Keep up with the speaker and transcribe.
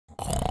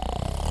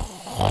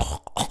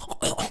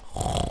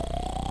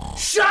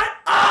Shut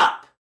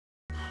up!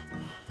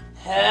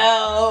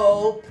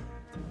 Help!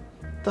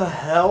 The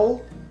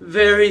hell?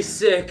 Very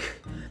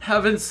sick.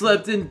 Haven't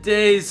slept in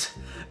days.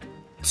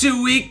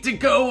 Too weak to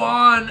go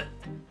on.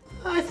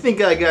 I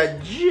think I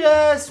got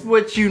just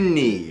what you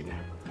need.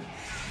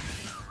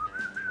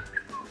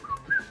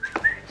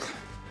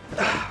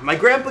 My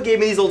grandpa gave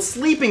me these old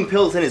sleeping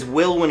pills in his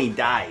will when he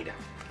died.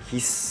 He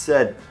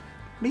said,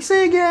 what did he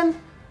say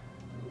again?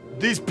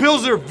 These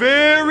pills are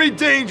very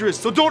dangerous,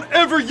 so don't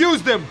ever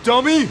use them,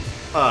 dummy!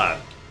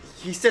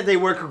 He said they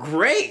work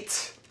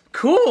great.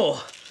 Cool.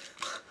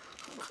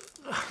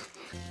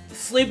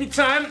 Sleepy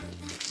time.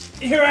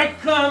 Here I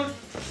come.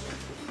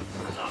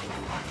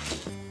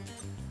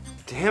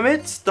 Damn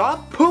it,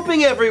 stop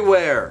pooping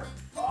everywhere.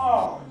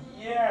 Oh,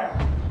 yeah.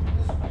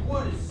 This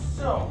wood is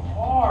so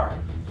hard.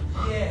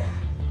 Yeah.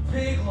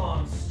 Big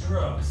long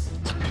strokes.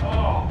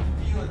 Oh,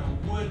 feeling the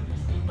wood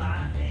between my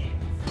hands.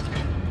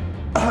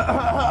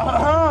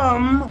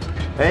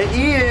 Hey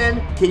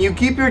Ian, can you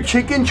keep your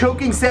chicken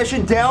choking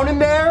session down in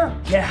there?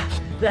 Yeah,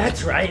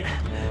 that's right.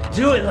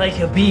 Do it like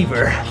a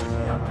beaver.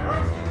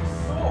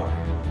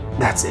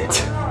 That's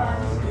it.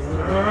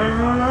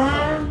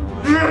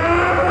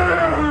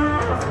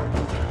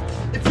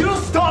 If you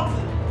don't stop,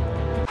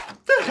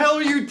 what the hell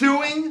are you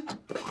doing?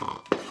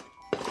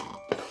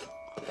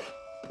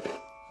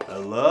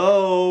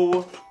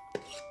 Hello?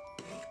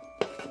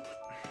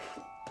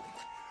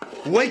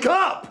 Wake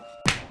up!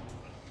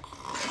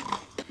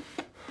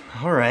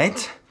 All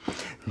right.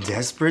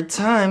 Desperate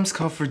times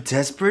call for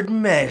desperate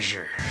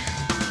measures.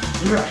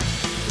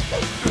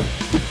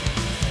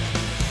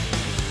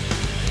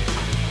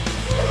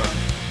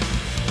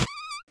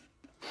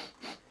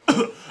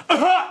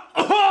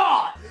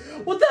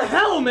 What the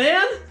hell,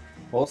 man?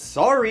 Well,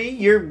 sorry,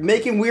 you're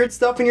making weird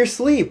stuff in your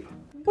sleep.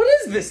 What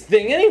is this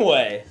thing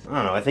anyway? I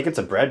don't know, I think it's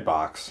a bread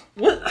box.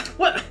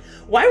 What?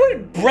 Why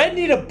would bread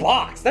need a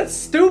box? That's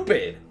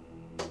stupid.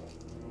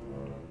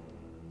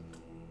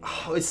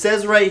 Oh, it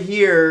says right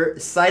here,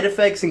 side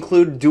effects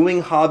include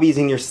doing hobbies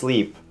in your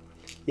sleep.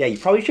 Yeah, you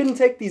probably shouldn't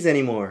take these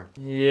anymore.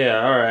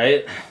 Yeah,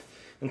 alright.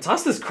 And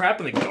toss this crap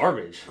in the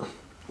garbage.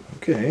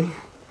 Okay.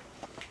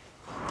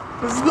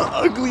 This is the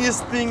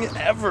ugliest thing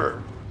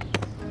ever.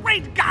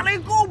 Great golly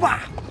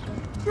goober!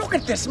 Look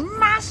at this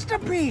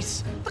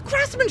masterpiece! The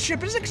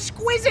craftsmanship is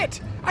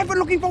exquisite! I've been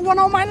looking for one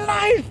all my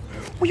life!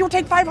 Will you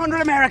take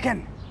 500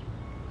 American?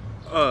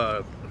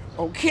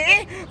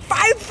 Okay,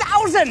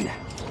 5,000!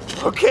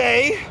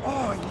 Okay.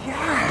 Oh,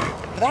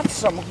 yeah. That's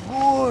some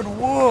good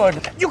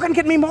wood. You can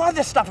get me more of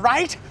this stuff,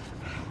 right?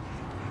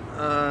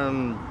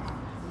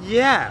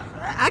 Yeah.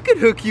 I could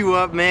hook you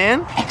up,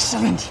 man.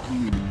 Excellent.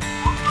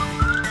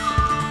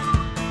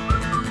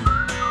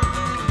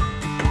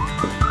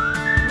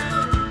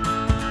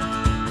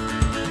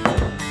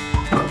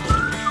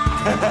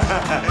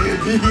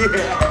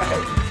 Yeah.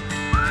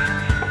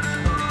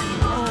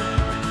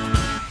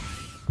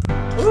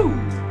 Ooh.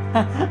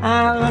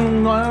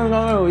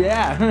 No,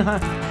 yeah.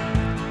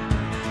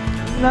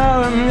 No.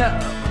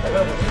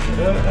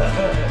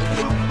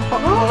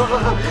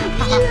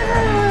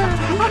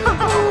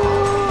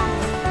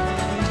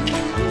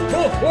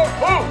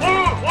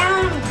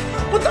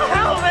 What the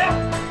hell, man?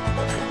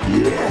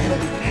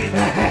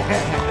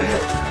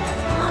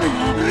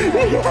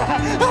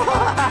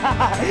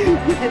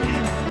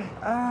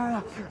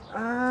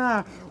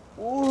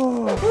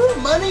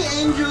 Money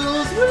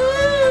angels!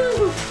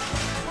 Woo!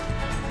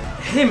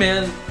 Hey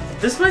man,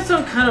 this might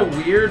sound kind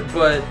of weird,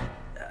 but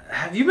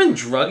have you been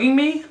drugging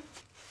me?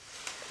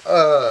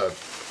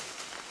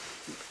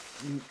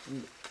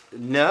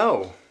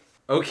 No.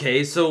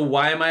 Okay, so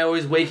why am I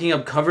always waking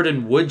up covered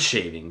in wood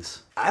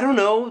shavings? I don't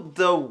know,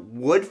 the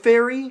wood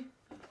fairy?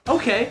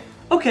 Okay,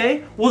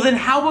 well then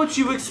how about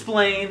you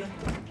explain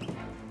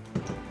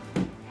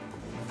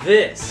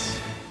this?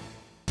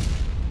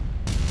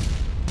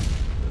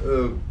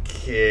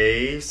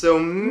 Okay, so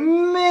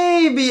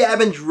maybe I've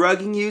been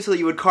drugging you so that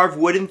you would carve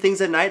wooden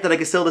things at night that I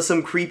could sell to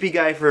some creepy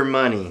guy for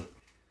money.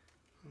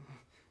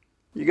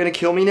 You gonna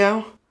kill me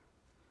now?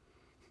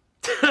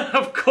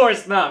 Of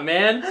course not,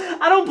 man.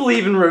 I don't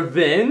believe in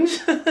revenge.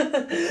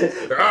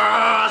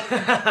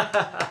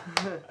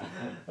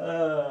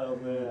 Oh,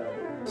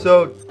 man.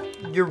 So,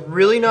 you're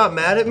really not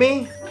mad at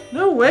me?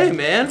 No way,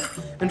 man.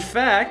 In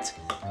fact,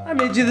 I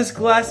made you this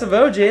glass of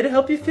OJ to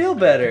help you feel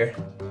better.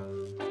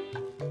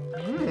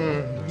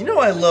 You know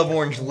I love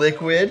orange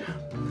liquid.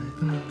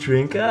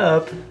 Drink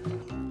up.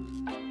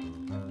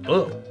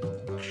 Oh,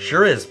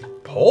 sure is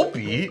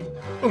pulpy.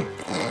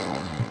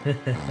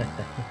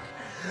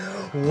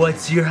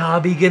 What's your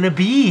hobby gonna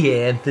be,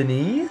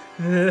 Anthony?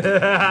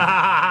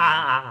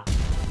 Yeah!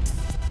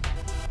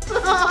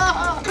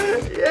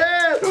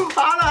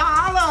 Holla,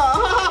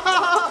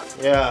 holla!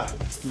 Yeah,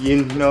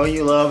 you know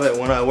you love it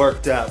when I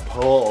work that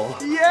pole.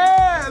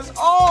 Yes!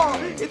 Oh,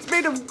 it's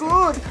made of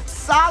good,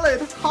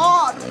 solid,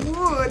 hard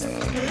wood.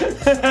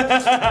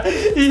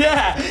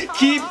 Yeah,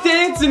 keep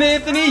dancing,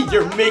 Anthony.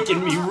 You're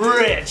making me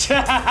rich.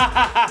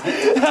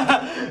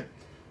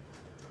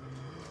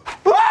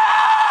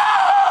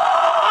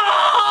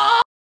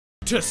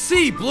 To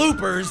see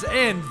bloopers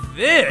and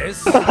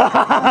this,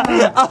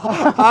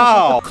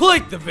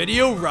 click the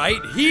video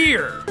right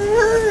here.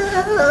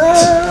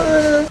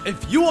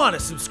 If you want to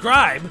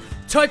subscribe,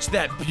 touch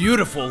that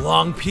beautiful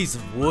long piece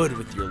of wood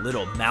with your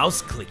little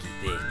mouse clicky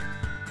thing.